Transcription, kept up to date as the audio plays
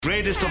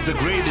Greatest of the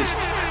greatest,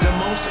 the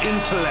most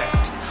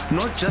intellect.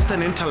 Not just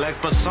an intellect,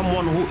 but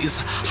someone who is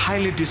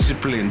highly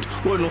disciplined.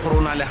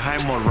 High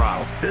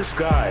morale. This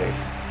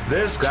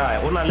guy,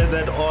 only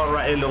that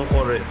aura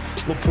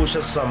who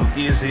pushes some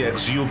easy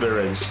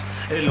exuberance.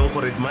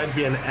 It might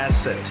be an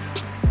asset.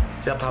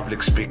 They're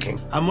public speaking.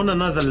 I'm on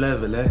another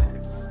level,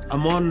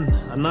 I'm on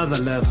another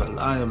level.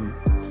 I am,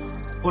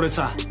 it's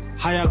a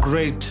higher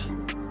grade,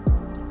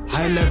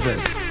 high level.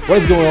 What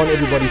is going on,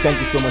 everybody? Thank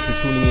you so much for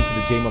tuning into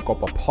the J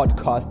Makopa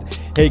podcast.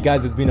 Hey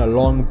guys, it's been a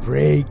long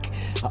break.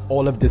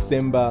 All of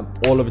December,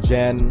 all of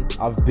Jan,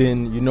 I've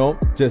been,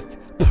 just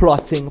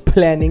plotting,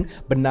 planning,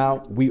 but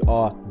now we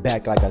are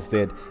back, like I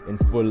said, in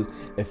full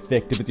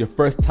effect. If it's your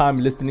first time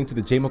listening to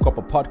the J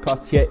Makopa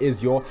podcast, here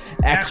is your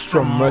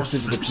extra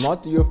immersive. If it's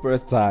not your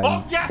first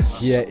time,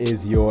 here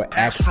is your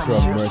extra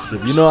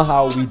immersive. You know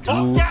how we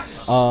do.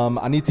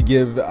 I need to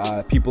give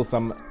people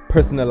some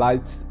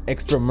personalized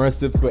extra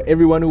immersives for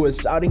everyone who was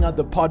shouting out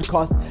the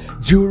podcast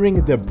during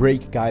the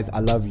break. Guys, I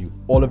love you.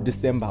 All of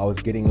December I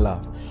was getting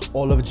love,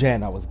 all of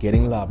Jan I was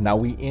getting love. Now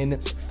we in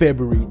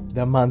February,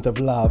 the month of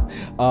love,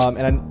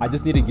 and I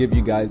just need to give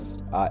you guys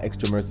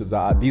extra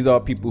immersives. These are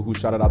people who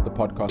shouted out the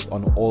podcast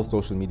on all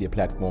social media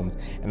platforms,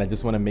 and I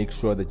just want to make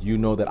sure that you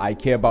know that I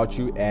care about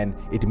you and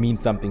it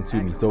means something to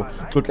me. So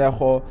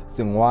Tlotleho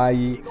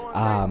Sengwai,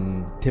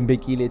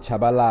 Tembekile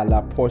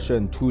Chabalala, Portia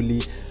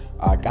Ntuli,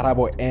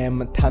 Garabo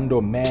M,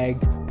 Tando Mag,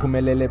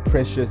 Pumelele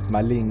Precious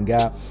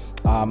Malinga,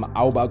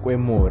 Aubakwe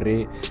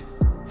More,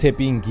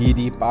 Teping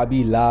Gidi,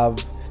 Babi Love,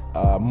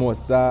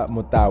 Mosa,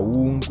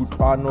 Motaung,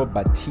 Kutlano,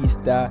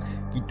 Batista,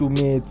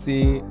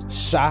 Kitumete,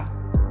 Sha.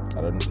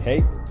 Hey,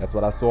 that's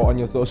what I saw on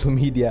your social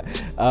media.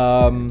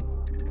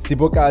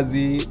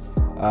 Sibokazi,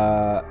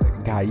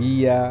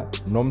 Gaia,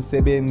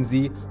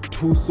 Nomsebenzi,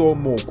 Tuso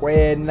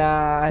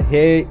Mokwena.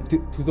 Hey,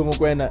 Tuso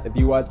Mokwena, if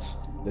you watch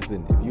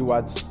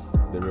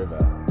The River,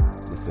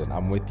 listen,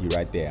 I'm with you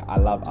right there. I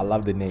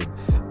love the name.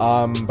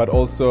 But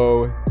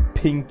also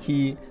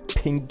Pinky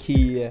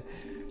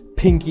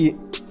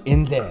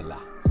Indlela.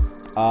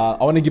 I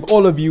want to give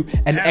all of you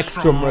an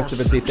extra immersive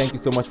and say thank you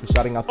so much for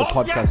shouting out the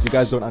podcast. You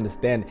guys don't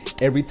understand.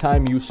 Every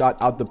time you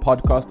shout out the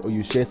podcast or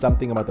you share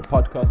something about the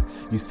podcast,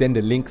 you send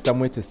a link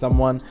somewhere to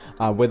someone,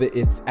 whether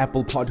it's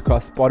Apple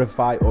Podcast,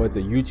 Spotify, or it's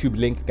a YouTube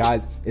link.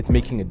 Guys, it's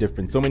making a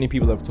difference. So many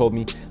people have told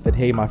me that,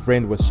 hey, my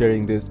friend was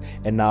sharing this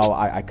and now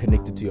I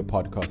connected to your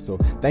podcast. So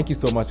thank you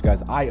so much,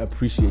 guys. I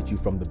appreciate you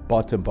from the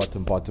bottom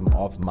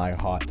of my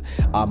heart.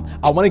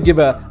 I want to give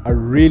I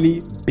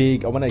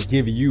want to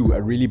give you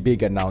a really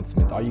big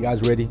announcement. Are you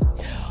guys ready?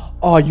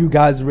 Are you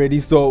guys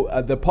ready? So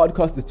the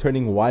podcast is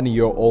turning 1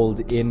 year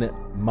old in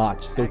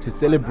March. So to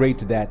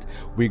celebrate that,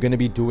 we're going to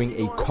be doing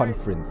a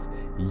conference.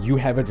 You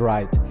have it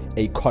right,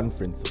 a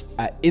conference,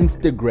 an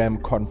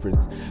Instagram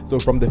conference. So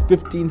from the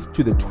 15th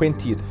to the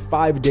 20th,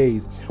 5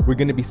 days, we're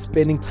going to be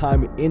spending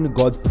time in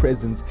God's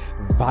presence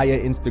via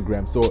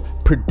Instagram. So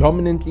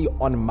predominantly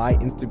on my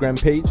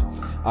Instagram page,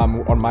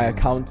 on my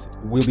account,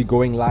 we'll be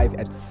going live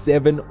at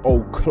 7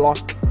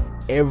 o'clock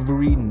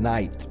every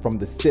night from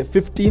the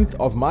 15th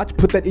of March.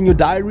 Put that in your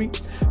diary.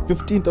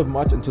 15th of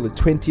March until the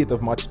 20th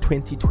of March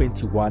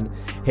 2021.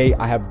 Hey,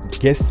 I have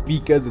guest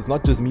speakers. It's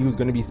not just me who's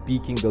going to be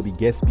speaking. There'll be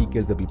guest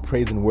speakers. There'll be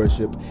praise and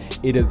worship.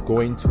 It is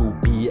going to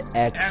be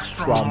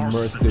extra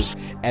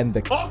immersive. And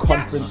the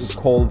conference is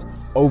called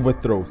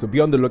Overthrow. So be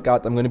on the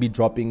lookout. I'm going to be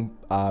dropping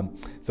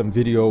some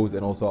videos,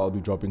 and also I'll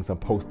be dropping some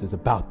posters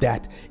about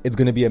that. It's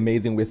going to be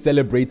amazing. We're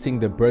celebrating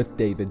the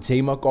birthday. The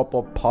J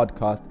Makopa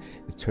podcast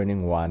is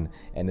turning 1,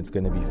 and it's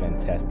going to be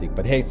fantastic.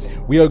 But hey,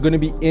 we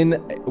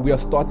are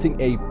starting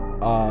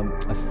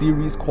a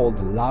series called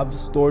Love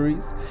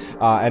Stories,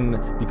 and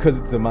because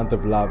it's the month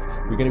of love,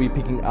 we're going to be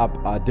picking up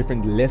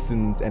different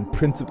lessons and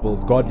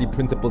principles, godly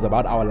principles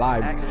about our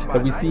lives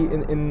that we see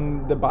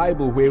in the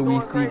Bible, where we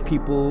see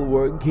people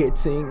were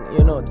getting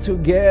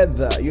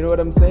together. You know what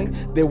I'm saying?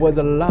 There was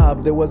a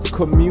love, there was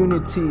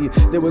community,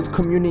 there was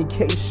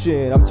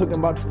communication. I'm talking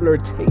about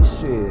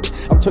flirtation,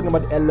 I'm talking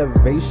about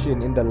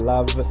elevation in the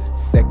love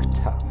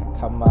sector.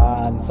 Come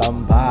on,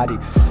 somebody.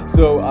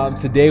 So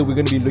today we're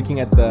going to be looking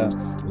at the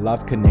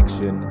love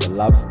connection, the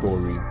love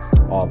story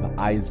of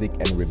Isaac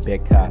and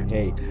Rebecca.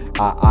 Hey,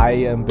 I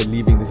am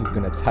believing this is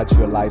going to touch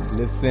your life.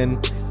 Listen,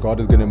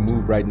 God is going to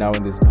move right now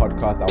in this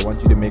podcast. I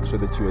want you to make sure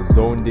that you are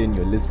zoned in,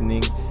 you're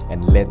listening,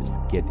 and let's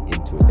get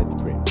into it.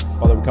 Let's pray.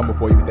 Father, we come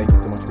before you. We thank you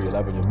so much for your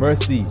love and your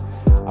mercy.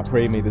 I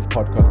pray may this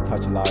podcast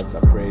touch lives. I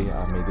pray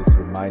may this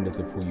remind us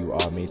of who you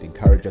are. May it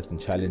encourage us and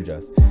challenge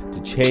us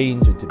to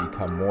change and to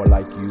become more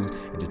like you,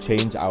 and to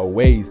change our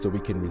ways so we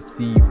can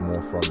receive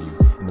more from you.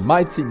 In the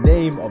mighty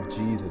name of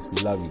Jesus,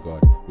 we love you,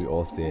 God. We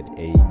all said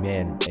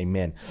amen.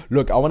 Amen.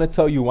 Look, I want to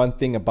tell you one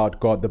thing about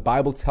God. The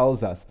Bible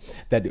tells us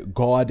that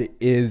God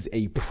is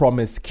a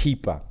promise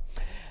keeper.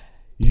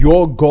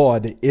 Your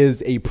God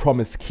is a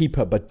promise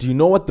keeper. But do you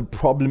know what the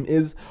problem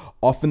is?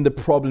 Often the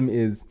problem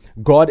is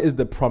God is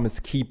the promise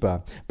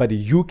keeper, but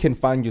you can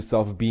find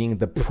yourself being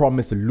the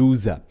promise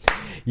loser.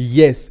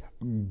 Yes,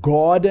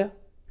 God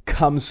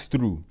comes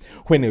through.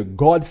 When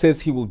God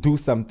says he will do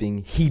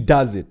something, he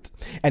does it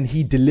and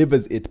he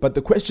delivers it. But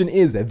the question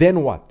is,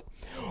 then what?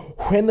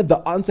 When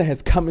the answer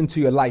has come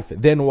into your life,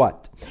 then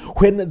what?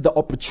 When the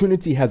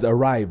opportunity has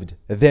arrived,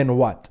 then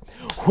what?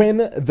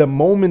 When the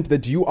moment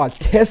that you are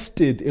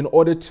tested in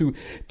order to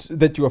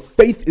that your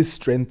faith is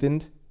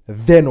strengthened,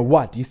 then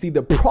what? You see,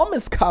 the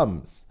promise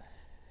comes,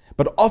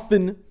 but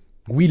often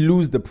we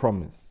lose the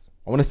promise.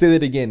 I want to say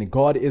that again.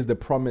 God is the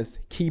promise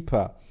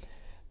keeper,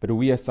 but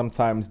we are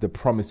sometimes the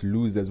promise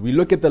losers. We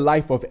look at the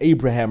life of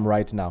Abraham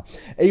right now.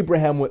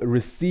 Abraham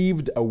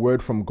received a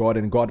word from God,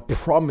 and God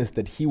promised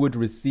that he would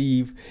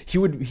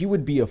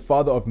be a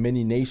father of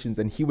many nations,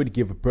 and he would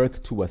give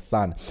birth to a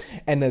son.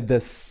 And the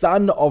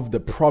son of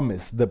the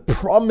promise, the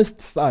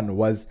promised son,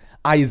 was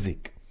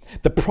Isaac.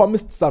 The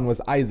promised son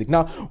was Isaac.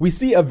 Now, we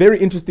see a very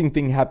interesting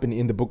thing happen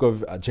in the book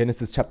of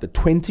Genesis chapter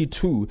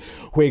 22,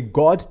 where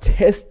God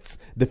tests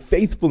the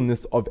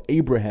faithfulness of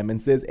Abraham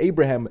and says,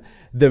 Abraham,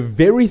 the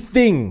very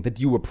thing that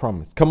you were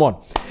promised, come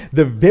on,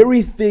 the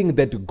very thing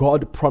that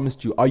God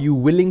promised you, are you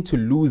willing to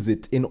lose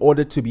it in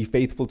order to be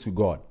faithful to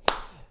God?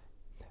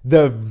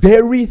 The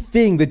very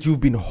thing that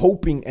you've been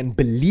hoping and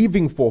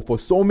believing for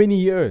so many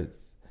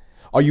years,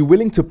 are you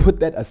willing to put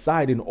that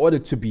aside in order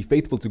to be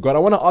faithful to God? I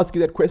want to ask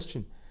you that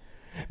question.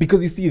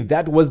 Because you see,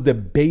 that was the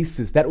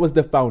basis, that was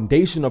the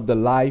foundation of the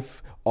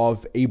life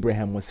of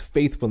Abraham, was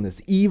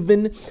faithfulness.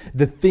 Even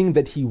the thing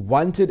that he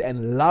wanted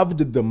and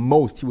loved the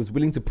most, he was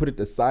willing to put it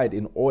aside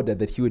in order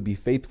that he would be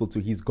faithful to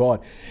his God.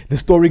 The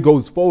story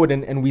goes forward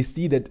and we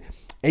see that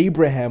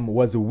Abraham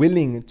was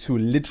willing to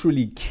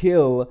literally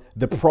kill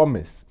the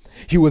promise.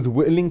 He was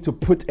willing to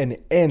put an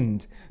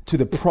end to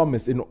the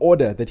promise in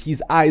order that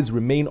his eyes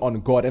remain on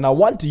God. And I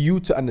want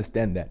you to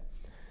understand that.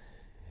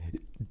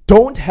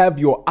 Don't have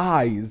your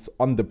eyes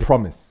on the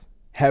promise.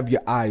 Have your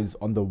eyes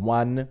on the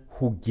one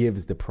who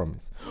gives the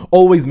promise.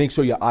 Always make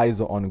sure your eyes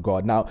are on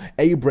God. Now,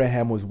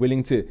 Abraham was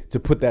willing to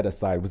put that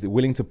aside. Was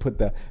willing to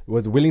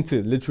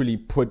literally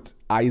put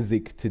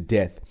Isaac to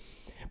death.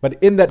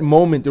 But in that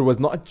moment, it was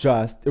not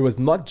just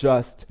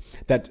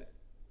that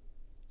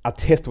a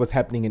test was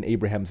happening in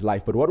Abraham's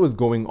life, but what was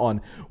going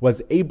on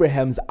was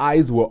Abraham's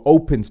eyes were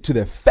opened to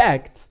the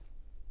fact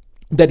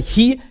that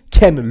he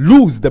can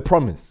lose the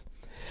promise.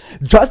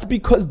 Just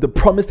because the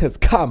promise has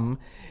come,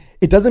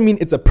 it doesn't mean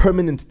it's a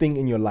permanent thing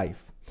in your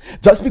life.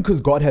 Just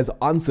because God has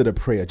answered a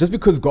prayer, just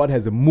because God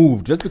has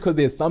moved, just because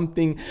there's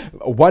something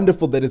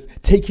wonderful that is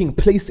taking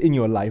place in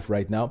your life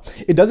right now,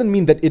 it doesn't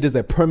mean that it is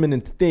a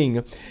permanent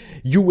thing.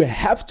 You will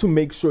have to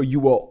make sure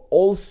you are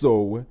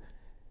also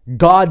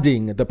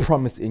guarding the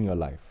promise in your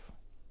life.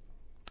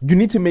 You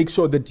need to make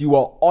sure that you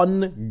are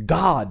on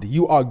guard.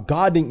 You are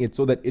guarding it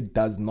so that it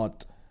does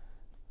not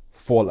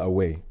fall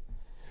away.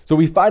 So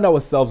we find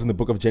ourselves in the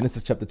book of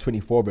Genesis chapter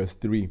 24 verse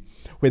 3,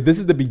 where this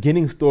is the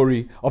beginning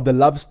story of the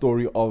love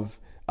story of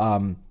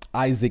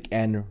Isaac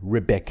and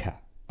Rebekah.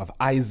 So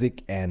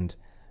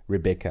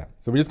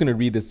we're just going to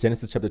read this,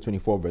 Genesis chapter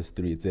 24 verse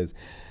 3. It says,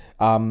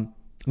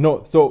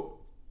 so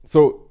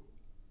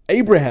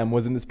Abraham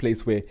was in this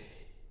place where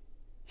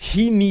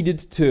he needed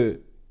to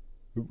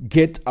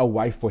get a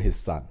wife for his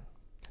son.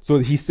 So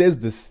he says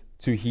this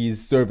to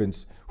his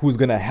servants who's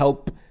going to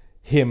help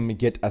him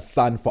get a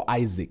son for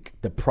Isaac,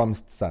 the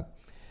promised son.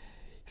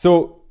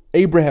 So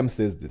Abraham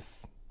says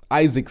this.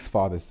 Isaac's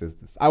father says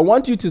this. I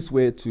want you to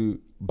swear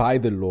by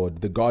the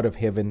Lord, the God of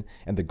heaven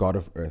and the God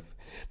of earth,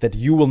 that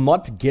you will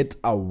not get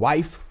a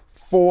wife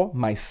for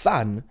my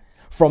son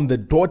from the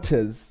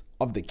daughters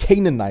of the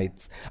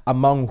Canaanites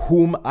among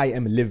whom I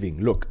am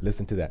living. Look,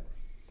 listen to that.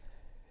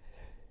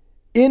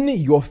 In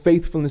your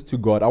faithfulness to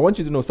God, I want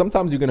you to know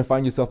sometimes you're going to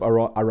find yourself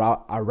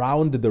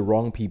around the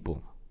wrong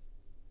people.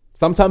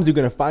 Sometimes you're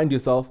going to find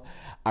yourself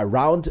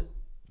around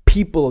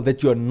people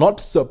that you're not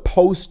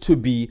supposed to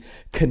be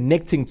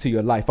connecting to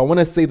your life. I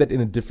want to say that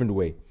in a different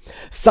way.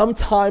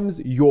 Sometimes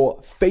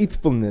your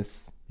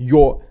faithfulness,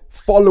 your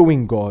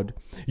following God,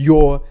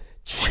 your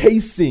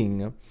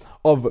chasing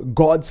of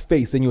God's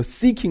face and your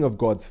seeking of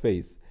God's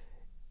face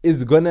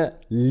is going to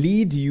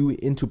lead you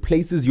into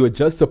places you're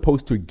just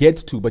supposed to get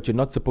to, but you're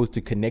not supposed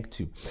to connect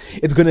to.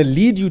 It's going to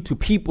lead you to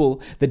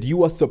people that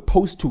you are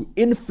supposed to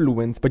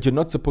influence, but you're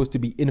not supposed to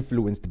be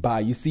influenced by.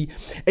 You see,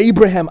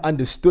 Abraham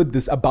understood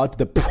this about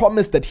the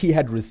promise that he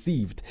had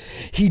received.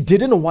 He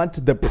didn't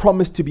want the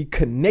promise to be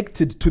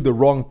connected to the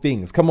wrong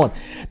things. Come on.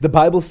 The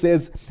Bible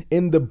says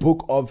in the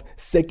book of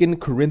 2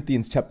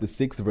 Corinthians chapter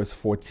 6, verse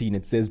 14,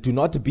 it says, do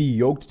not be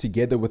yoked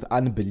together with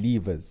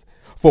unbelievers.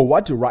 For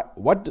what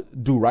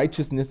do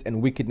righteousness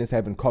and wickedness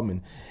have in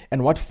common?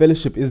 And what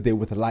fellowship is there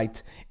with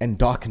light and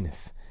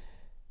darkness?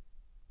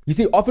 You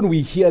see, often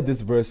we hear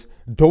this verse,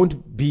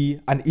 don't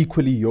be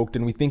unequally yoked,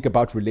 and we think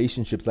about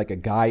relationships like a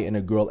guy and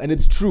a girl. And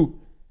it's true.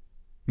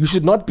 You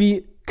should not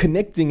be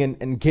connecting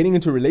and getting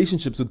into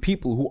relationships with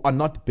people who are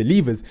not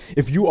believers.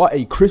 If you are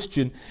a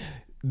Christian,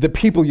 the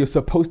people you're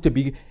supposed to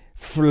be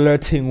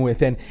flirting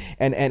with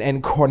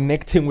and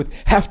connecting with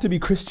have to be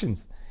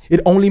Christians.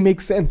 It only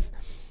makes sense.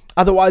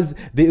 Otherwise,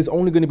 there is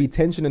only going to be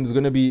tension and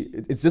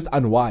it's just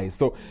unwise.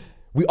 So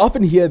We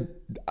often hear,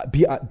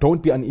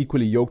 don't be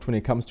unequally yoked when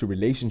it comes to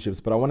relationships,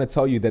 but I want to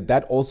tell you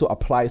that also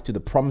applies to the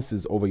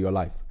promises over your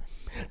life.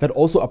 That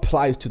also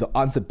applies to the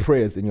answered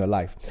prayers in your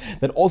life.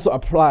 That also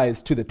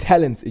applies to the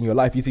talents in your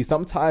life. You see,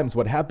 sometimes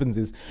what happens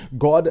is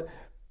God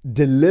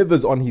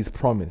delivers on his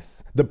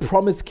promise. The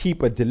promise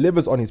keeper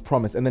delivers on his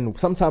promise. And then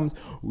sometimes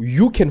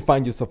you can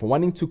find yourself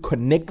wanting to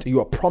connect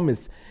your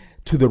promise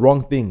to the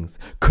wrong things.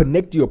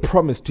 Connect your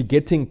promise to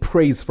getting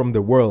praise from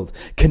the world.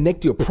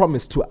 Connect your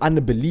promise to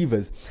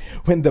unbelievers.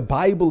 When the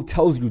Bible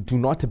tells you, do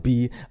not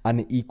be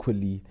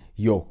unequally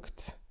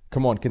yoked.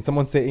 Come on, can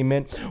someone say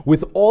amen?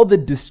 With all the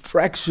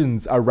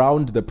distractions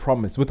around the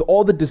promise, with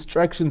all the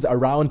distractions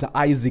around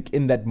Isaac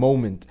in that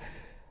moment,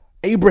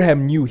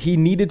 Abraham knew he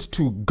needed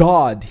to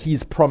guard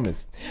his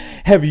promise.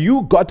 Have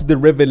you got the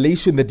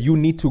revelation that you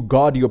need to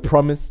guard your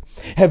promise?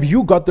 Have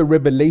you got the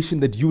revelation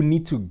that you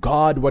need to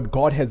guard what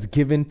God has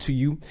given to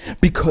you?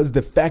 Because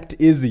the fact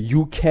is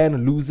you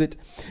can lose it.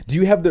 Do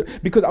you have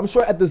because I'm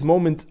sure at this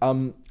moment,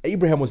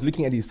 Abraham was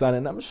looking at his son,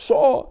 and I'm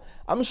sure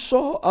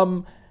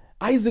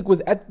Isaac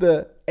was at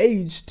the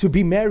age to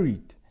be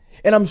married.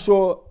 And I'm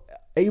sure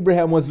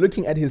Abraham was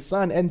looking at his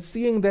son and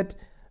seeing that,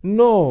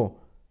 no,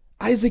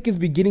 Isaac is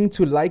beginning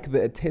to like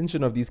the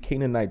attention of these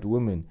Canaanite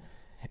women.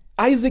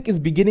 Isaac is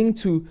beginning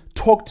to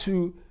talk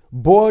to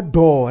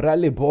Bodora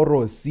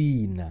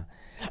Leborosina.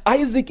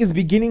 Isaac is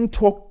beginning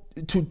to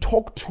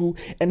talk to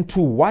and to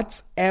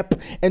WhatsApp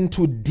and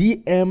to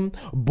DM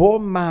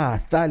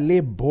Bomartha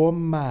le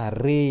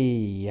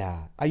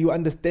Bomareya. Are you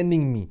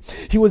understanding me?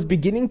 He was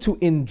beginning to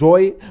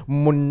enjoy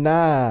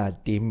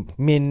Munati,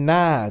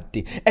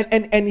 Minati.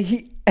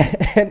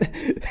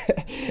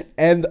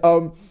 And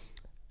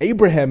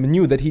Abraham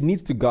knew that he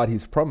needs to guard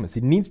his promise.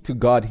 He needs to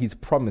guard his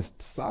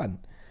promised son.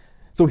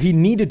 So he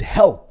needed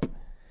help.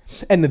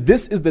 And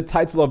this is the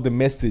title of the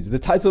message. The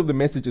title of the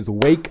message is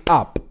Wake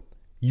Up.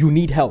 You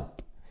need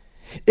help.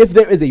 If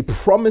there is a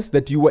promise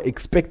that you were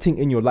expecting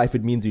in your life,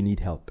 it means you need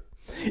help.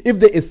 If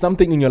there is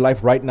something in your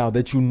life right now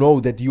that you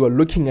know that you are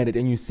looking at it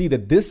and you see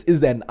that this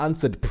is an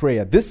answered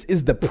prayer, this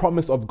is the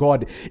promise of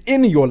God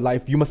in your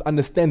life, you must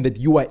understand that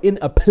you are in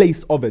a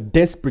place of a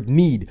desperate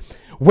need.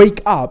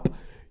 Wake up.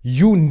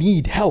 You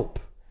need help.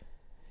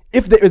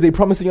 If there is a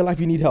promise in your life,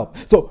 you need help.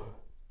 So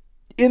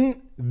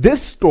in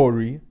this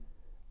story,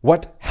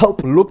 what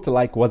help looked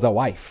like was a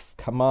wife.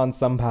 Come on,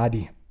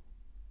 somebody.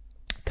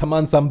 Come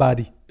on,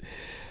 somebody.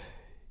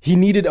 He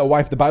needed a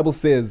wife. The Bible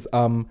says,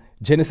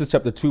 Genesis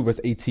chapter 2,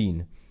 verse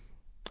 18,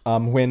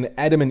 when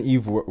Adam and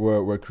Eve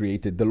were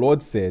created, the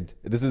Lord said,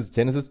 this is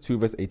Genesis 2,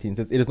 verse 18,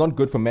 says, it is not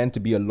good for man to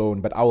be alone,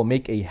 but I will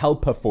make a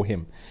helper for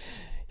him.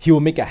 He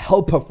will make a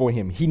helper for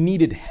him. He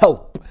needed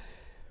help.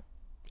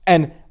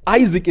 And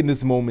Isaac in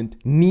this moment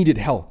needed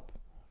help.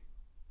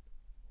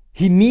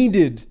 He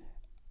needed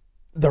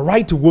the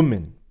right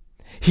woman.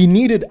 He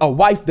needed a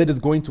wife that is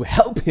going to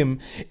help him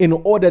in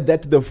order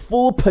that the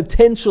full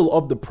potential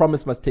of the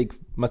promise must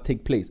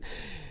take place.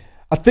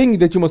 A thing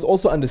that you must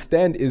also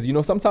understand is,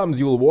 sometimes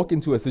you will walk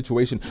into a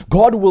situation,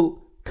 God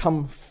will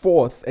come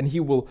forth and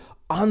he will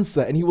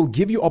answer and he will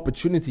give you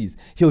opportunities.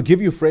 He'll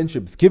give you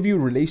friendships, give you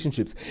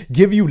relationships,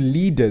 give you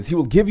leaders. He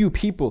will give you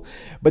people.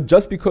 But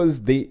just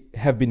because they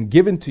have been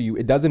given to you,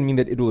 it doesn't mean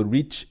that it will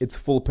reach its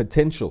full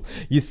potential.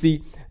 You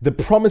see, the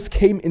promise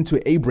came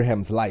into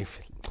Abraham's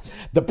life.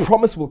 The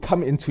promise will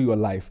come into your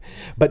life,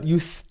 but you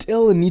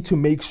still need to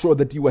make sure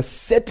that you are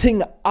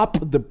setting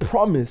up the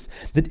promise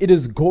that it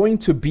is going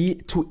to be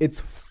to its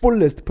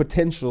fullest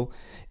potential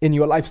in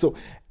your life. So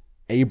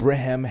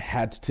Abraham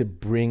had to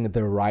bring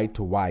the right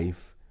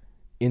wife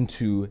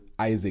into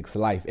Isaac's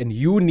life, and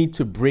you need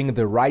to bring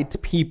the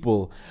right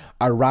people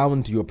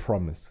around your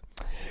promise.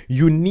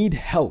 You need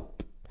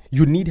help.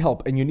 You need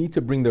help, and you need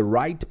to bring the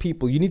right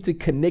people. You need to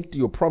connect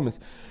your promise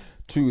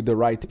to the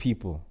right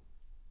people.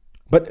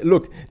 But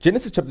look,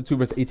 Genesis chapter 2,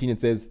 verse 18,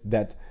 it says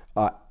that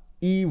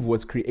Eve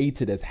was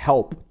created as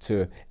help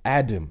to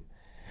Adam.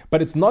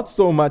 But it's not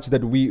so much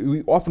that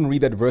we often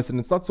read that verse, and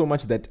it's not so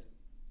much that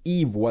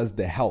Eve was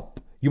the help.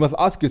 You must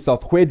ask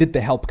yourself, where did the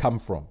help come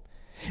from?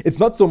 It's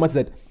not so much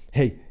that,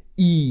 hey,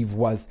 Eve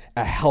was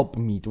a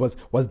helpmeet, was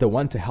the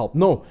one to help.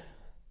 No.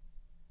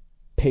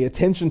 Pay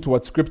attention to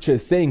what Scripture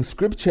is saying.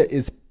 Scripture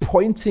is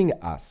pointing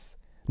us,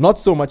 not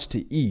so much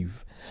to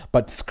Eve,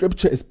 but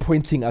Scripture is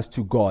pointing us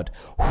to God.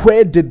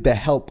 Where did the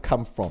help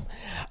come from?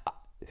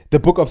 The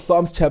book of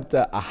Psalms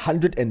chapter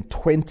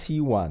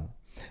 121,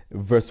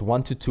 verse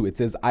 1 to 2, it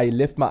says, I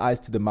lift my eyes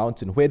to the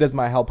mountain. Where does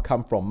my help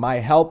come from? My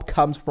help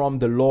comes from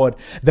the Lord,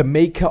 the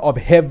maker of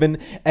heaven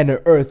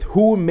and earth.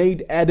 Who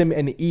made Adam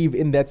and Eve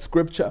in that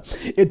scripture?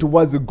 It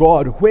was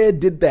God. Where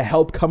did the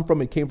help come from?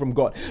 It came from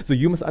God. So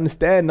you must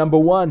understand, number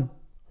one,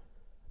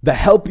 the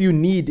help you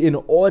need in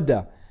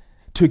order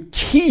to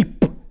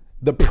keep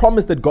the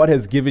promise that God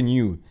has given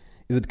you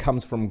is it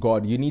comes from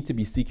God. You need to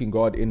be seeking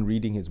God in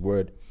reading his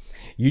word.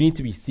 You need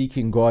to be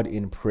seeking God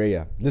in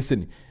prayer.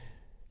 Listen,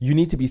 you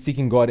need to be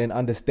seeking God and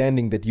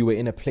understanding that you are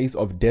in a place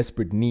of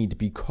desperate need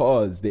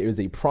because there is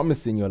a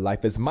promise in your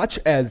life. As much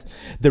as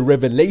the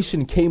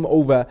revelation came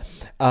over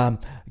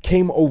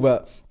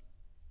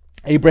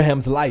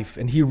Abraham's life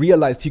and he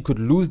realized he could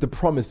lose the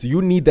promise.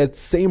 You need that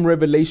same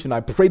revelation. I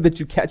pray that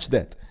you catch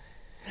that.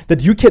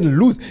 That you can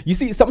lose. You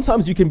see,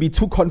 sometimes you can be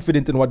too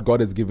confident in what God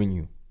has given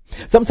you.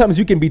 Sometimes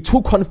you can be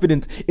too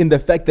confident in the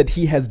fact that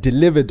he has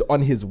delivered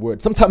on his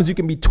word. Sometimes you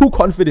can be too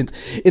confident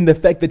in the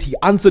fact that he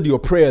answered your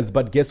prayers.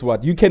 But guess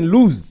what? You can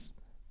lose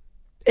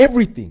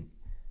everything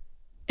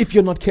if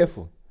you're not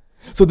careful.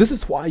 So this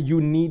is why you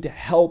need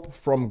help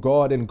from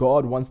God, and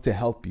God wants to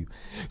help you.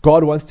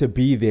 God wants to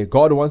be there.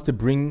 God wants to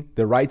bring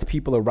the right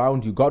people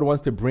around you. God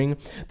wants to bring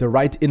the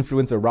right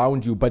influence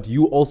around you, but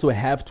you also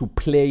have to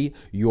play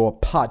your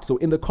part. So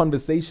in the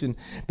conversation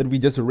that we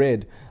just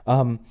read,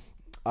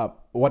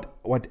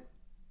 what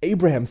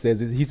Abraham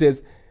says is, he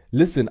says,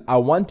 listen, I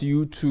want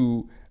you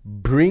to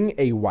bring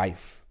a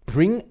wife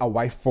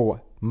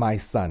for my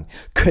son.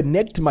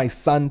 Connect my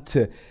son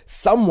to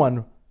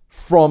someone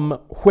from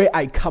where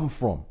I come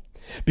from.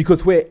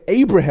 Because where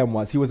Abraham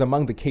was, he was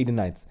among the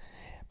Canaanites,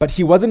 but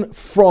he wasn't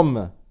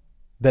from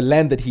the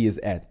land that he is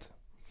at.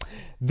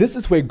 This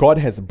is where God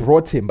has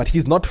brought him, but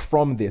he's not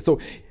from there. So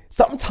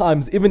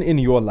sometimes, even in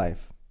your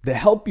life, the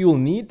help you'll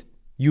need,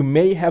 you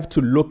may have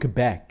to look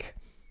back.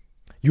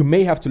 You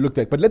may have to look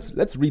back. But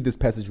let's read this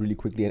passage really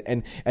quickly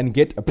and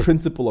get a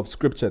principle of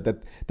scripture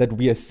that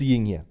we are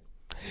seeing here.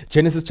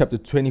 Genesis chapter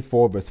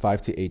 24, verse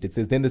 5 to 8. It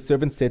says, then the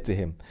servant said to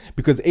him,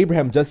 because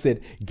Abraham just said,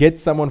 get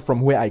someone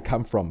from where I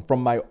come from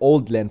my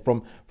old land,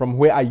 from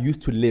where I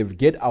used to live,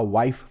 get a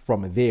wife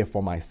from there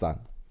for my son.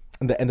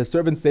 And the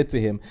servant said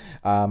to him,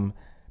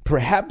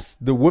 perhaps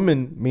the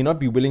woman may not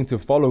be willing to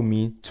follow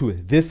me to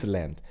this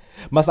land.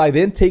 Must I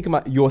then take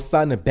your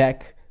son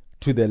back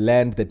to the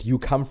land that you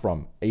come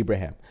from,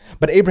 Abraham?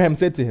 But Abraham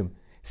said to him,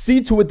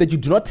 see to it that you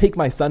do not take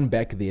my son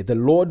back there. The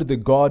Lord, the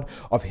God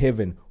of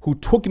heaven, who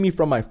took me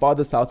from my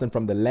father's house and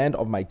from the land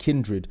of my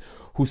kindred,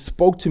 who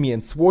spoke to me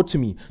and swore to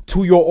me,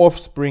 to your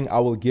offspring I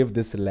will give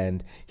this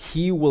land.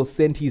 He will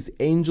send his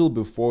angel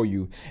before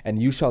you,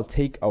 and you shall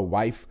take a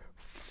wife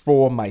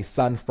for my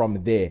son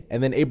from there.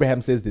 And then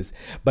Abraham says this,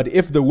 but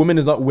if the woman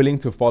is not willing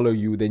to follow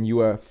you, then you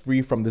are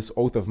free from this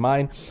oath of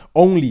mine.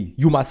 Only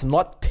you must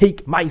not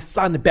take my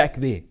son back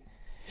there.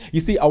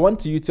 You see, I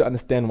want you to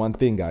understand one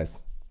thing,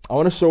 guys. I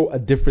want to show a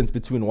difference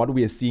between what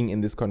we are seeing in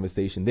this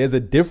conversation. There's a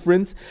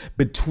difference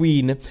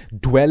between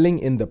dwelling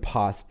in the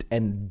past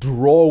and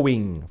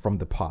drawing from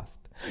the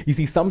past. You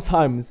see,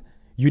 sometimes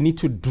you need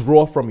to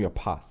draw from your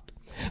past.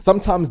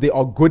 Sometimes there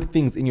are good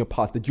things in your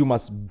past that you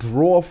must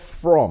draw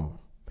from,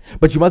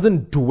 but you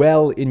mustn't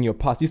dwell in your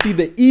past. You see,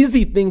 the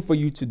easy thing for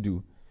you to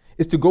do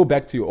is to go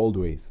back to your old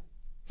ways.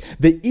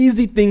 The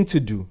easy thing to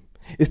do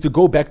is to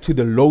go back to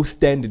the low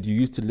standard you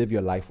used to live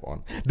your life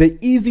on. The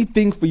easy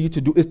thing for you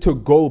to do is to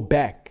go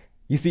back.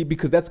 You see,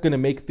 because that's going to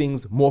make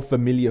things more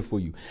familiar for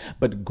you.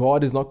 But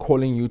God is not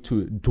calling you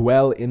to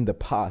dwell in the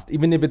past.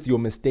 Even if it's your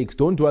mistakes,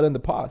 don't dwell in the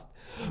past.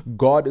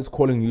 God is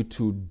calling you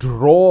to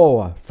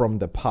draw from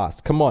the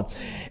past. Come on.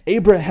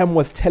 Abraham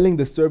was telling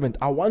the servant,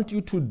 I want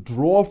you to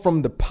draw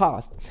from the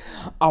past.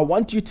 I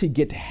want you to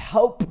get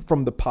help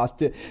from the past,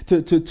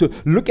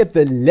 to look at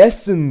the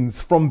lessons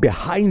from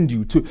behind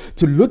you,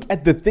 to look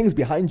at the things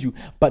behind you,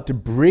 but to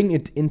bring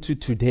it into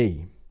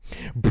today.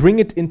 Bring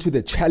it into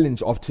the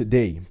challenge of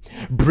today.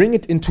 Bring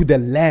it into the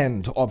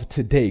land of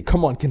today.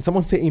 Come on, can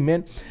someone say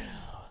amen?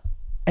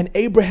 And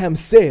Abraham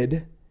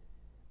said,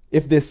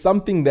 if there's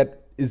something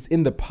that is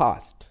in the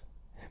past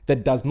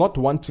that does not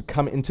want to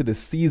come into the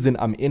season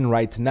I'm in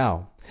right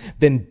now,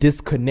 then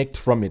disconnect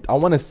from it. I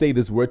want to say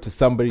this word to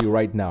somebody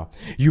right now.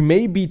 You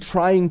may be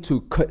trying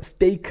to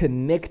stay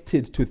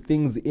connected to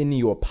things in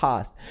your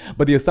past,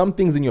 but there's some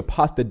things in your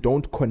past that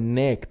don't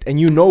connect, and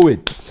you know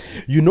it.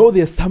 You know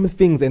there's some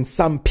things and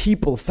some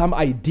people, some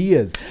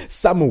ideas,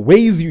 some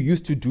ways you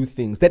used to do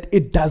things that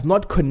it does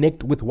not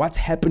connect with what's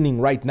happening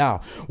right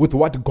now, with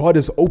what God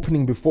is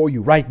opening before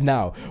you right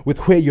now, with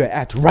where you're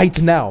at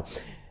right now.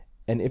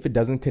 And if it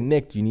doesn't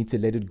connect, you need to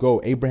let it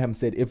go. Abraham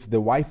said, if the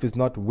wife is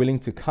not willing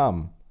to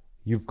come,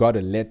 you've got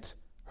to let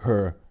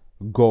her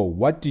go.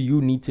 What do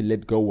you need to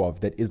let go of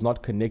that is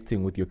not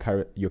connecting with your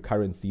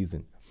current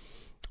season?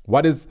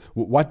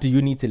 What do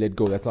you need to let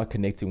go that's not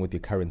connecting with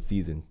your current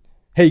season?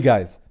 Hey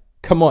guys,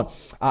 come on.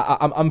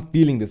 I'm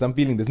feeling this.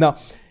 Now,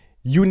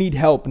 you need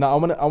help. Now,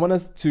 I want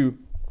us to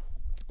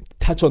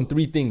touch on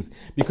three things,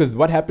 because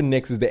what happened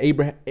next is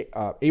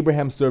the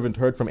Abraham's servant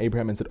heard from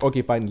Abraham and said,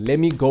 okay, fine, let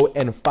me go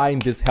and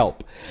find this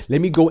help.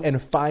 Let me go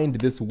and find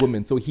this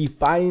woman. So he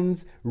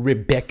finds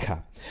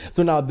Rebecca.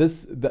 So now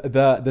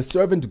the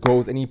servant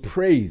goes and he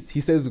prays. He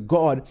says,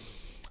 God,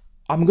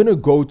 I'm going to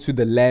go to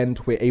the land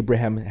where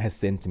Abraham has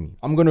sent me.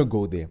 I'm going to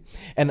go there.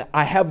 And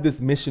I have this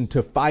mission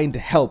to find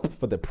help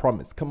for the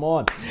promise. Come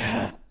on.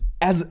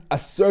 As a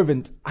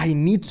servant, I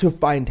need to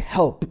find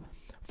help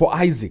for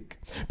Isaac,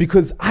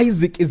 because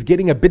Isaac is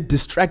getting a bit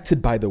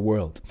distracted by the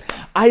world.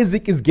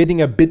 Isaac is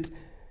getting a bit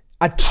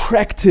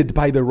attracted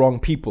by the wrong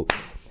people.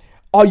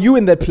 Are you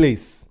in that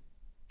place?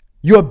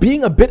 You're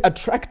being a bit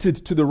attracted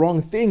to the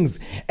wrong things,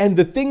 and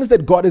the things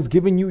that God has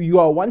given you, you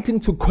are wanting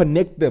to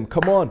connect them.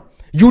 Come on.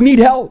 You need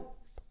help.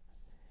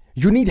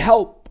 You need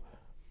help.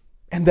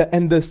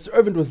 And the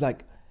servant was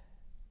like,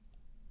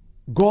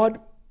 God,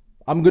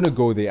 I'm going to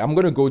go there. I'm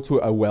going to go to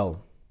a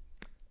well.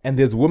 And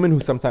there's women who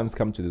sometimes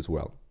come to this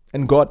well.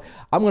 And God,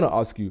 I'm going to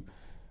ask you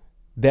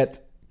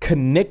that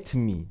connect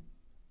me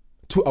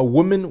to a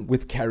woman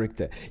with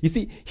character. You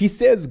see, he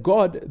says,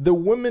 God, the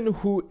woman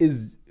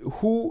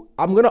who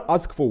I'm going to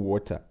ask for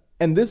water.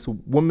 And this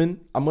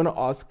woman, I'm going to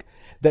ask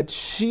that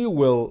she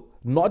will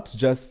not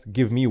just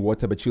give me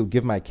water, but she'll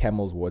give my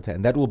camels water.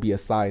 And that will be a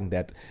sign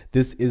that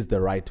this is the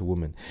right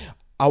woman.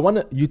 I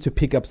want you to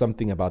pick up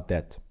something about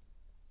that.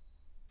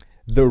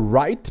 The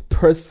right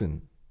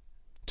person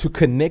to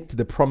connect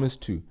the promise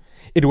to.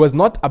 It was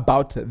not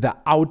about the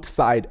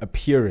outside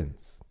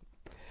appearance.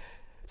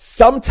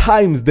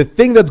 Sometimes the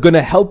thing that's going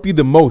to help you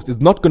the most is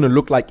not going to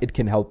look like it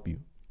can help you.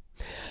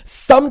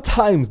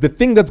 Sometimes the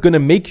thing that's going to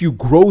make you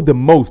grow the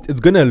most is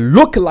going to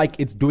look like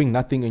it's doing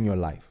nothing in your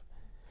life.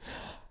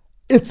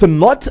 It's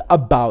not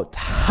about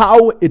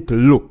how it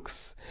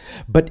looks,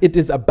 but it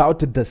is about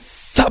the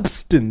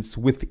substance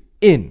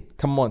within.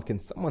 Come on, can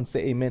someone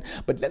say amen?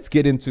 But let's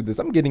get into this.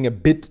 I'm getting a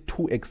bit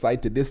too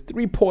excited. There's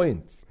 3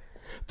 points,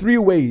 3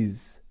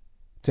 ways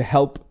to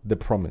help the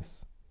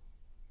promise.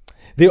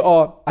 There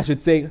are, I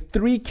should say,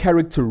 3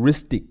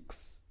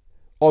 characteristics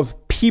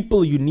of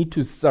people you need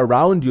to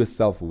surround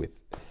yourself with,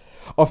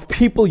 of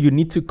people you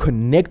need to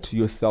connect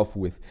yourself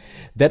with,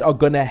 that are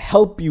going to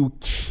help you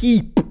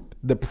keep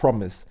the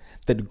promise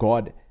that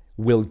God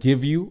will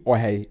give you or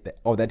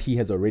that he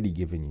has already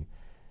given you.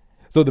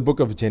 So the book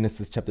of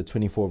Genesis chapter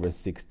 24 verse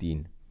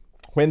 16.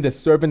 When the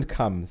servant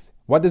comes,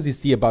 what does he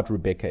see about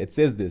Rebekah? It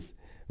says this,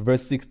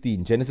 verse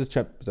 16, Genesis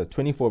chapter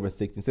 24 verse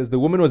 16 says, the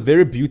woman was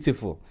very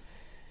beautiful.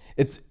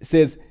 It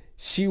says,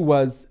 she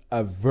was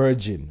a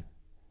virgin.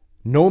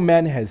 No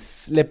man had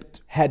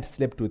slept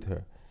with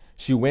her.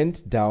 She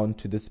went down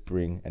to the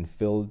spring and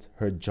filled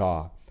her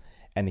jar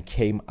and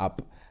came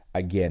up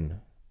again.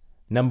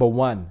 Number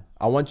 1,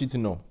 I want you to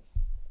know,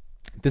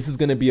 this is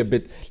going to be a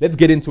bit, let's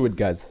get into it,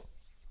 guys.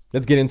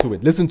 Let's get into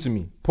it. Listen to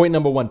me. Point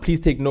number 1, please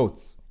take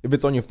notes if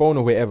it's on your phone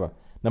or wherever.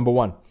 Number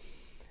 1,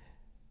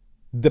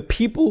 the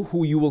people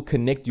who you will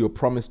connect your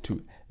promise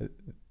to,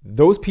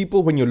 those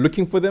people, when you're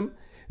looking for them,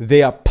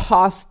 they are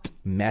past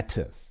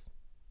matters.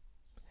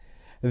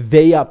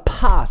 They are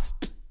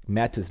past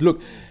matters.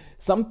 Look,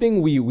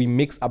 something we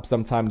mix up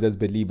sometimes as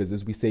believers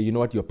is we say, you know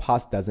what, your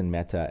past doesn't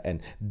matter.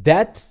 And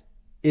that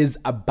is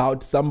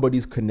about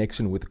somebody's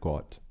connection with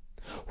God.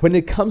 When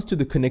it comes to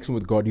the connection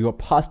with God, your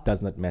past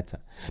does not matter.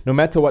 No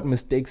matter what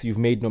mistakes you've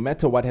made, no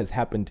matter what has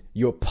happened,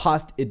 your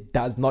past, it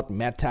does not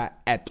matter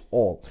at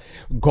all.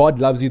 God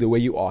loves you the way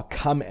you are.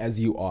 Come as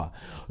you are.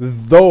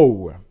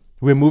 Though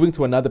we're moving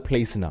to another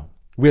place now.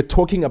 We're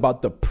talking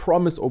about the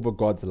promise over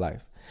God's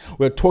life.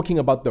 We're talking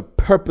about the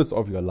purpose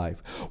of your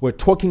life. We're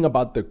talking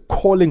about the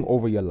calling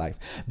over your life.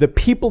 The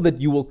people that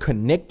you will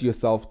connect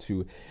yourself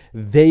to,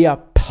 their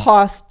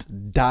past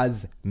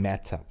does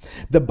matter.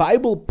 The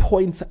Bible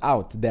points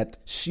out that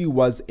she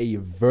was a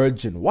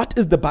virgin. What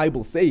is the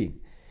Bible saying?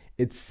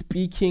 It's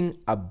speaking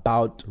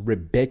about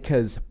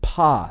Rebekah's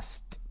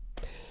past.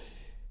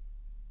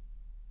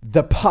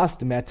 The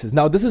past matters.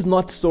 Now, this is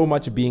not so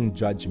much being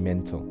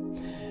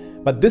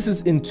judgmental, but this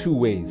is in 2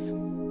 ways.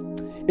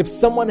 If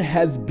someone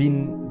has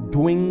been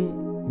doing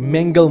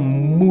mengel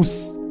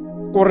mus,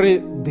 kore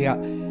dia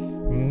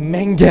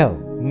mengel,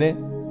 ne?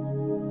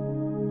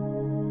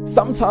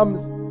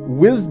 Sometimes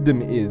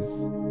wisdom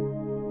is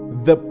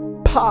the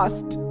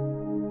past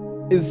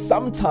is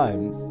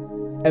sometimes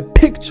a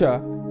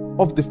picture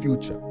of the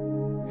future.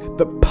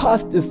 The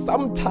past is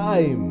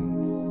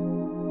sometimes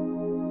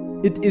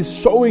it is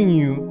showing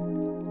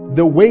you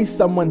the way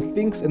someone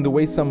thinks and the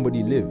way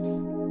somebody lives.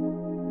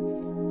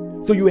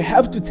 So you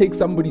have to take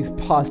somebody's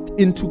past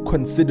into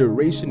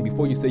consideration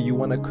before you say you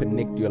want to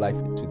connect your life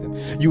to them.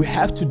 You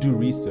have to do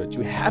research.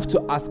 You have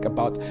to ask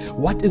about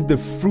what is the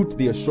fruit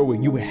they are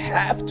showing. You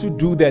have to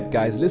do that,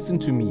 guys. Listen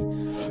to me.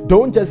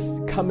 Don't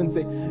just come and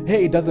say,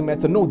 hey, it doesn't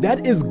matter. No,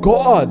 that is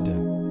God.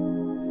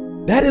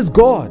 That is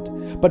God.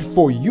 But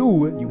for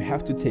you, you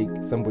have to take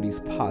somebody's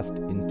past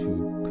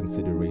into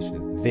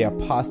consideration. Their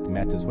past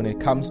matters when it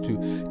comes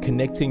to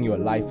connecting your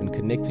life and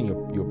connecting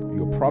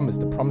your promise,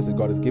 the promise that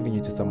God has given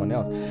you to someone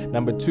else.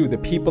 Number 2, the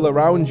people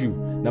around you.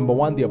 Number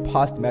 1, their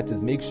past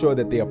matters. Make sure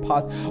that they are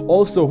past.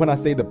 Also, when I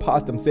say the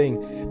past, I'm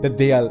saying that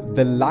they are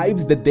the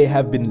lives that they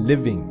have been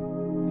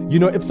living. You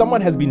know, if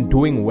someone has been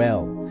doing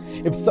well,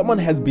 if someone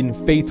has been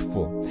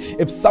faithful,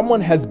 if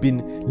someone has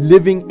been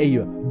living a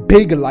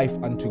big life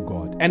unto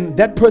God, and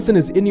that person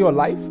is in your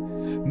life,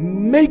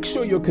 make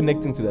sure you're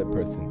connecting to that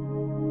person.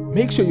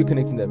 Make sure you're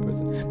connecting to that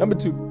person. Number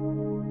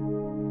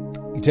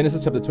 2,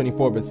 Genesis chapter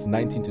 24, verse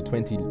 19 to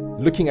 20,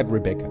 looking at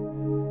Rebekah,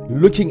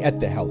 looking at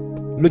the help,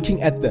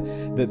 looking at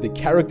the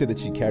character that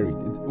she carried.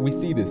 We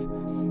see this.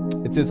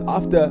 It says,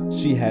 after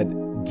she had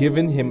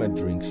given him a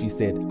drink, she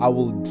said, I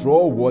will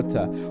draw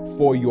water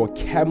for your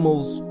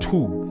camels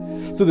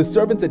too. So the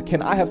servant said,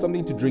 can I have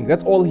something to drink?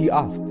 That's all he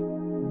asked.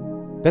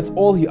 That's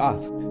all he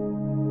asked.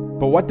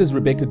 But what does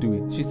Rebecca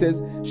do? She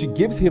says she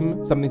gives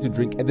him something to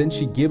drink, and then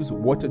she gives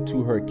water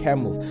to her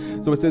camels.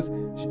 So it says,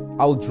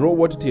 I'll draw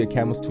water to your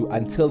camels too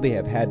until they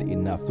have had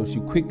enough. So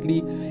she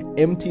quickly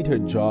emptied her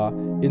jar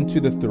into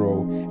the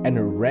throw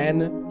and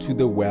ran to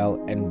the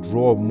well and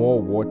drew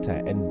more water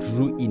and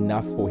drew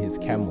enough for his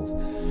camels.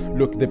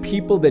 Look, the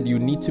people that you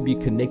need to be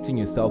connecting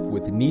yourself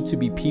with need to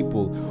be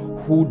people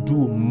who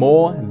do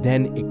more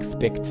than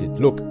expected.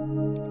 Look,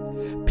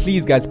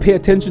 please guys, pay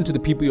attention to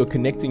the people you're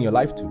connecting your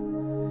life to.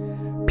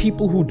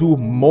 People who do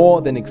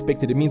more than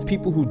expected. It means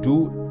people who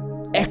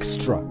do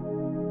extra.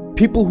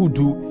 People who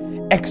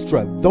do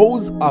extra.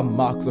 Those are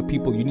marks of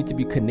people you need to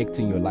be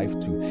connecting your life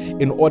to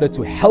in order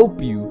to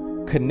help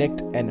you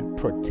connect and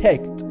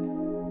protect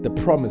the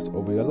promise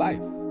over your life.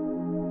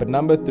 But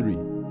number three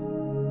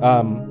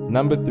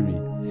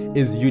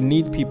is you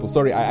need people.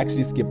 Sorry, I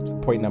actually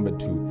skipped point number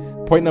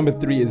 2. Point number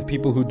 3 is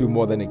people who do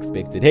more than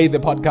expected. Hey, the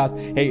podcast.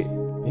 Hey,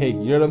 you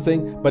know what I'm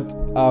saying? But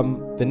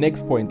the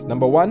next point,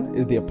 number 1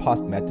 is their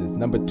past matters.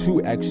 Number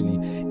 2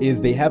 actually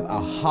is they have a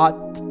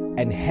heart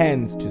and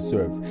hands to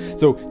serve.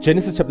 So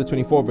Genesis chapter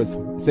 24 verse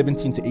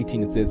 17 to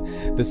 18, it says,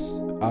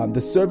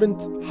 the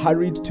servant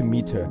hurried to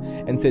meet her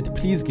and said,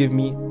 please give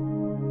me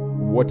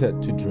water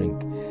to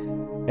drink.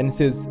 And it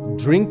says,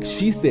 drink,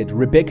 she said.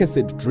 Rebecca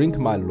said, drink,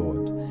 my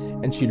lord.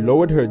 And she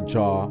lowered her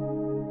jar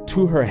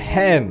to her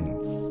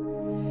hands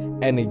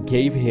and it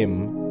gave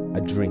him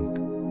a drink.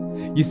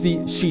 You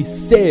see, she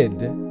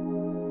said,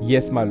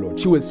 yes, my lord.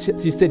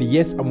 She said,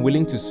 yes, I'm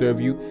willing to serve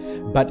you.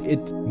 But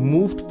it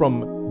moved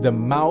from the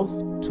mouth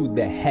to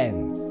the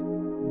hands.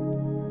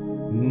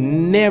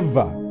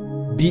 Never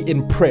be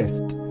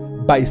impressed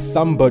by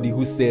somebody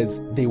who says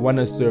they want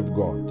to serve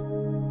God.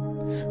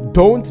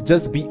 Don't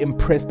just be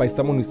impressed by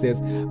someone who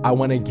says, I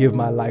want to give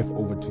my life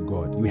over to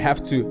God. You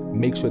have to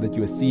make sure that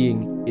you are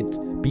seeing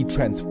it be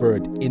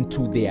transferred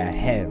into their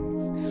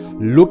hands.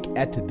 Look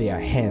at their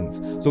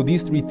hands. So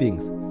these 3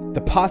 things,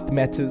 the past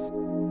matters,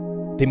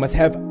 they must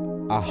have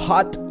a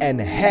heart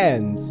and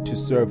hands to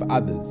serve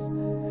others.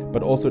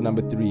 But also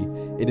number 3,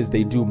 it is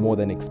they do more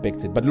than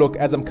expected. But look,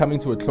 as I'm coming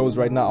to a close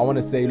right now, I want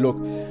to say, look,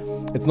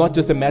 it's not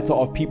just a matter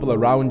of people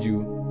around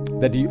you.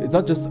 It's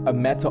not just a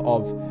matter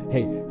of,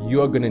 hey,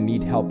 you are going to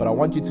need help. But I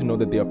want you to know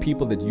that there are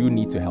people that you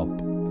need to help.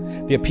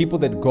 There are people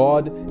that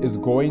God is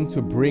going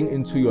to bring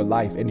into your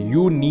life and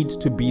you need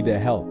to be their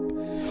help.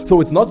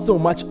 So it's not so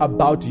much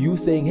about you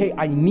saying, hey,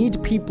 I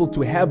need people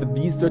to have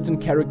these certain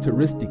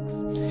characteristics.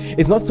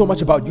 It's not so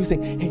much about you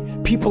saying, hey,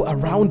 people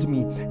around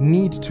me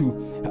need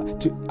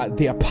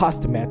their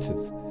past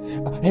matters.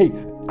 Hey,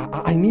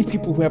 I need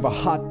people who have a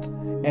heart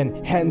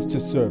and hands to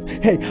serve.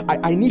 Hey,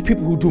 I need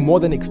people who do more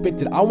than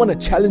expected. I want to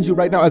challenge you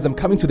right now as I'm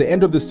coming to the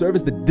end of the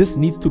service that this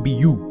needs to be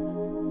you.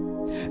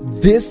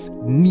 This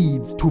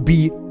needs to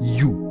be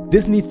you.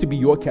 This needs to be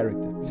your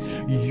character.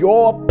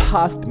 Your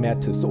past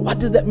matters. So what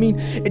does that mean?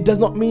 It does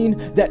not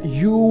mean that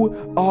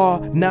you are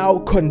now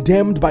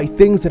condemned by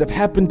things that have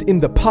happened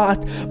in the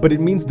past, but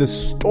it means the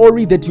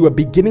story that you are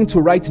beginning to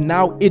write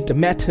now, it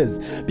matters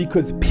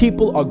because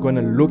people are going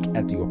to look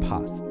at your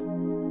past.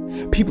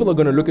 People are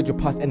going to look at your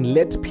past and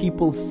let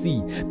people see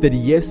that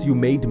yes, you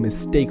made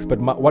mistakes, but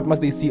what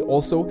must they see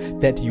also?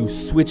 That you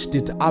switched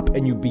it up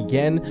and you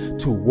began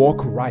to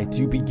walk right.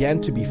 You began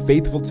to be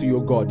faithful to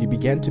your God. You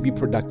began to be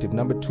productive.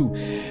 Number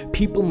 2,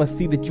 people must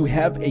see that you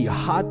have a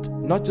heart,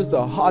 not just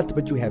a heart,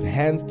 but you have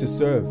hands to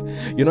serve.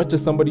 You're not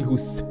just somebody who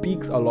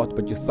speaks a lot,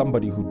 but you're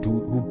somebody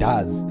who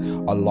does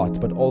a lot.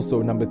 But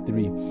also number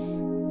 3,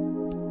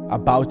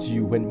 about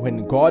you,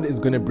 when God is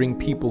going to bring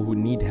people who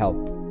need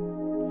help,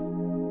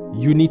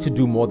 you need to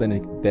do more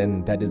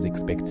than that is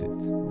expected.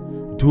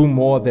 Do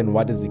more than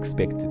what is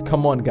expected.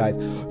 Come on, guys.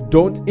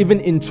 Don't, even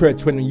in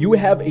church, when you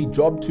have a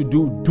job to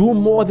do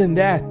more than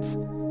that.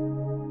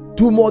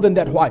 Do more than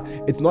that. Why?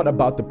 It's not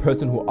about the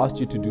person who asked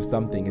you to do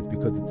something. It's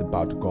because it's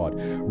about God.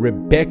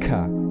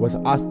 Rebecca was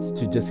asked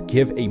to just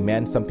give a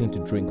man something to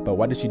drink. But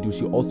what did she do?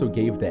 She also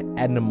gave the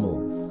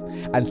animals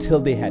until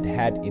they had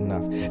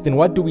enough. Then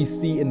what do we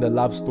see in the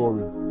love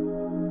story?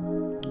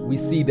 We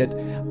see that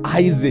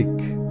Isaac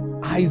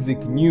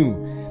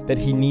knew that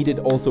he needed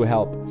also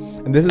help.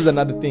 And this is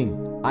another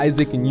thing.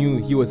 Isaac knew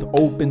he was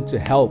open to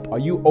help. Are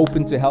you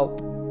open to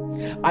help?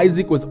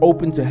 Isaac was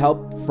open to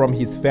help from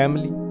his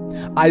family.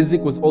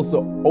 Isaac was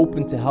also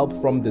open to help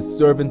from the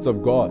servants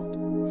of God.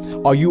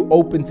 Are you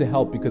open to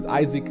help? Because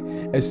Isaac,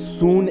 as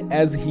soon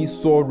as he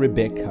saw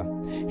Rebecca,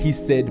 he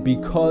said,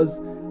 because,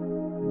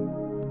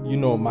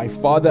 my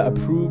father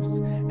approves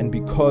and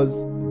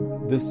because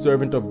the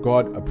servant of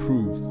God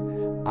approves,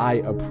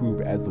 I approve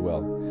as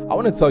well. I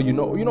want to tell you,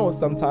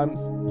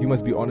 sometimes you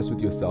must be honest with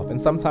yourself.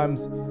 And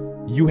sometimes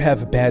you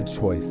have bad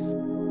choice.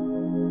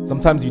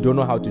 Sometimes you don't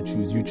know how to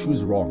choose. You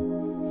choose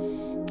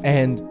wrong.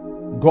 And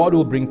God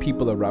will bring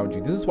people around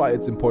you. This is why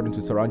it's important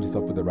to surround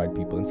yourself with the right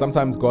people. And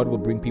sometimes God will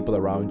bring people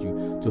around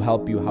you to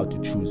help you how to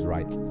choose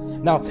right.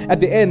 Now, at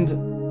the end,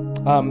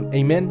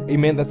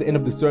 amen. That's the end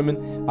of the sermon.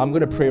 I'm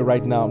going to pray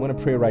right now. I'm going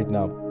to pray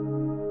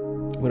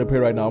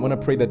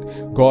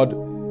that God,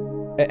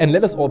 and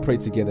let us all pray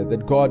together,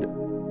 that God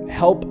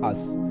help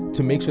us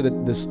to make sure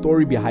that the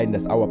story behind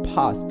us, our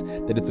past,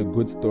 that it's a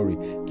good story.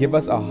 Give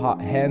us our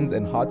hands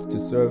and hearts to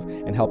serve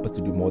and help us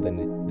to do more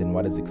than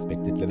what is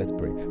expected. Let us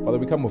pray. Father,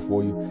 we come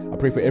before you. I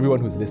pray for everyone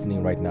who's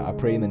listening right now. I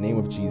pray in the name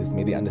of Jesus,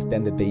 may they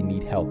understand that they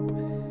need help.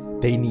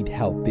 They need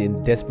help. They're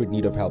in desperate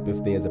need of help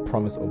if there's a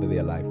promise over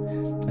their life.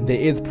 And there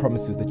is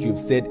promises that you've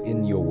said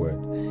in your word.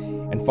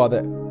 And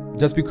Father,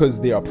 just because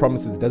there are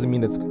promises doesn't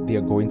mean that they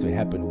are going to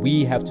happen.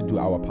 We have to do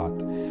our part.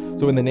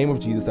 So in the name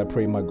of Jesus, I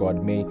pray, my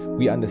God, may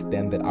we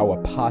understand that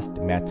our past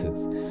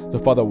matters. So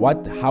Father,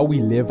 how we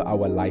live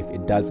our life,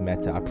 it does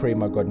matter. I pray,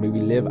 my God, may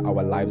we live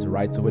our lives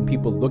right. So when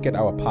people look at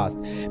our past,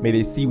 may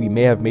they see we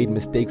may have made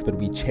mistakes, but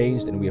we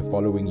changed and we are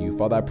following you.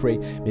 Father, I pray,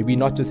 may we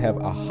not just have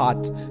a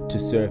heart to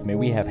serve, may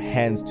we have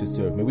hands to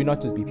serve. May we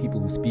not just be people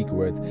who speak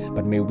words,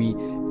 but may we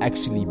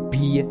actually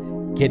be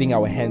getting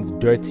our hands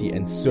dirty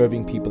and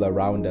serving people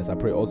around us. I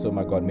pray also,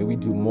 my God, may we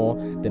do more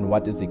than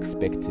what is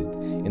expected.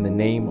 In the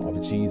name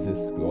of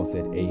Jesus, we all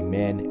said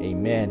amen,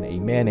 amen,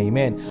 amen,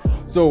 amen.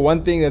 So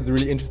one thing that's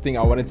really interesting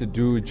I wanted to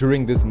do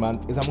during this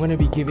month is I'm going to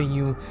be giving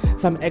you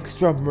some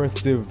extra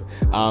immersive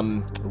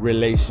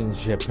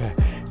relationship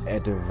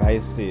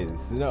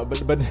advices.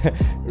 But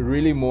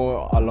really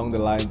more along the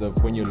lines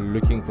of when you're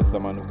looking for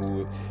someone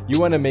who you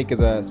want to make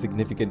as a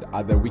significant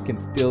other, we can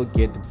still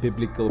get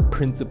biblical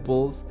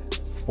principles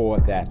for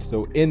that.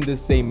 So in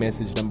this same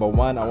message, number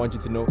one, I want you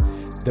to know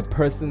the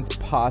person's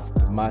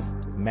past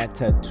must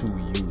matter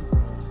to you.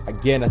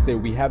 Again, I say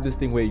we have this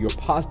thing where your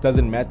past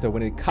doesn't matter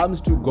when it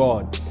comes to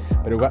God,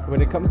 but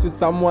when it comes to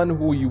someone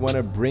who you want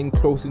to bring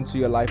close into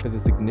your life as a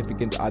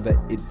significant other,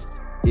 it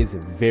is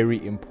very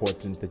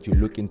important that you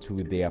look into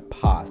their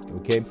past.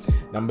 Okay.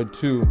 Number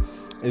two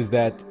is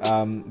that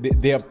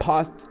their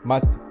past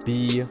must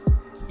be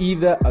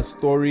either a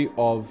story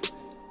of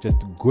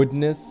just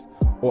goodness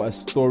or a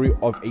story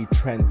of a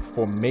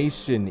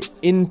transformation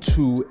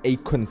into a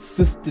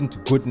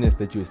consistent goodness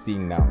that you're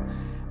seeing now.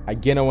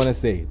 Again, I want to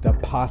say the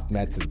past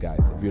matters,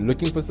 guys. If you're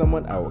looking for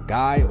someone, a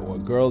guy or a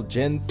girl,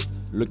 gents,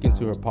 look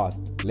into her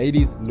past.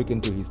 Ladies, look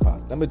into his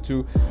past. Number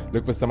two,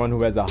 look for someone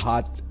who has a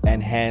heart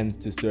and hands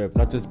to serve,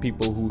 not just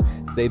people who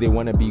say they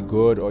want to be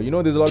good, or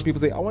there's a lot of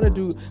people say, I want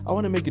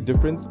to make a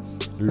difference.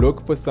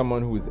 Look for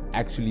someone who is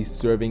actually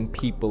serving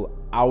people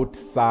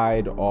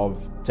outside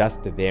of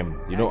just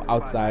them,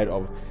 outside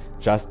of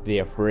just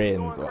their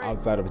friends or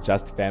outside of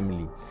just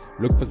family.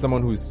 Look for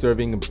someone who is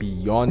serving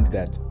beyond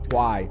that.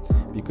 Why?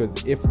 Because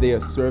if they are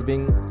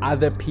serving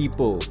other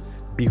people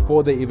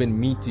before they even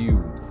meet you,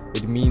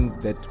 it means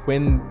that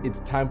when it's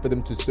time for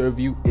them to serve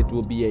you, it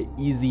will be an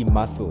easy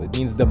muscle. It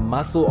means the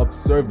muscle of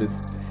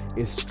service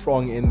is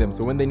strong in them.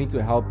 So when they need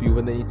to help you,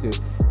 when they need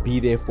to be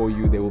there for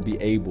you, they will be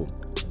able.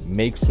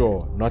 Make sure,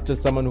 not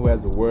just someone who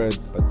has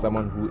words, but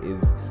someone who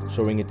is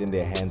showing it in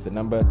their hands. And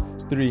number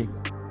three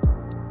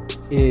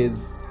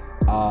is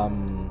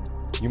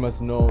you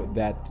must know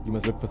that you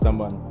must look for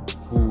someone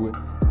who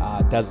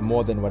does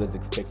more than what is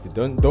expected.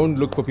 Don't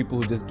look for people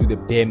who just do the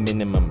bare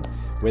minimum,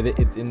 whether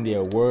it's in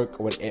their work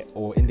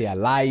or in their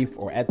life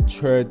or at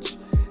church.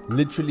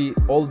 Literally,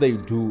 all they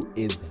do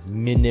is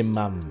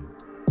minimum.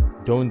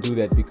 Don't do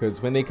that,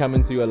 because when they come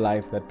into your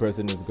life, that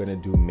person is going to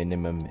do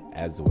minimum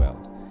as well.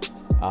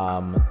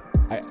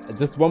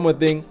 Just one more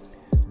thing.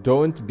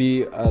 Don't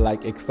be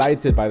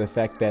excited by the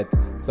fact that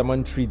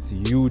someone treats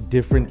you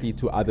differently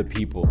to other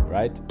people,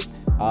 right?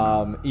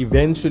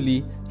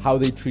 Eventually, how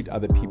they treat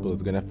other people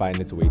is going to find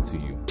its way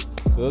to you.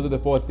 So those are the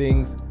 4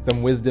 things,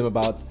 some wisdom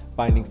about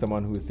finding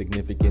someone who is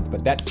significant.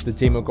 But that's the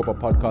J Mokopa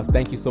podcast.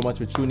 Thank you so much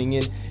for tuning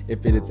in.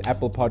 If it is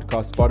Apple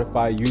Podcasts,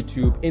 Spotify,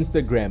 YouTube,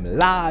 Instagram,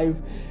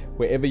 Live,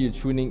 wherever you're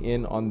tuning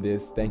in on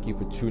this, thank you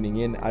for tuning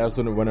in. I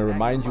also want to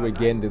remind you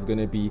again, there's going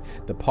to be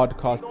the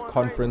podcast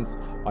conference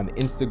on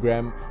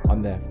Instagram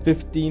on the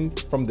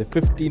 15th, from the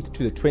 15th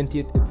to the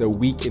 20th. It's a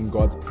week in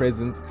God's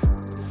presence,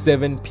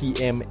 7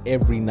 p.m.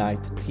 every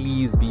night.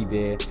 Please be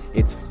there.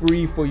 It's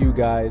free for you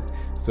guys.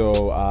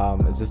 So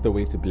it's just a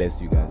way to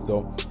bless you guys.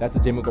 So that's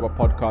the J Mokopa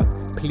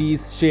podcast.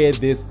 Please share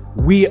this.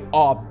 We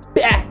are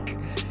back.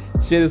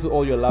 Share this with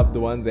all your loved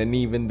ones and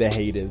even the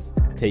haters.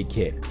 Take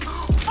care.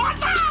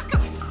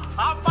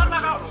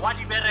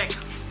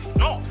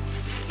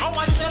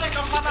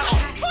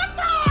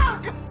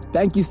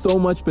 Thank you so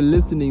much for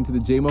listening to the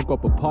J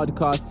Mokopa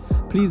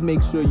podcast. Please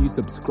make sure you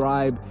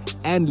subscribe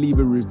and leave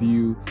a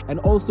review, and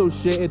also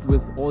share it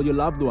with all your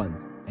loved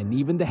ones and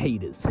even the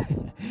haters.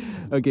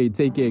 Okay,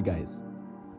 take care, guys.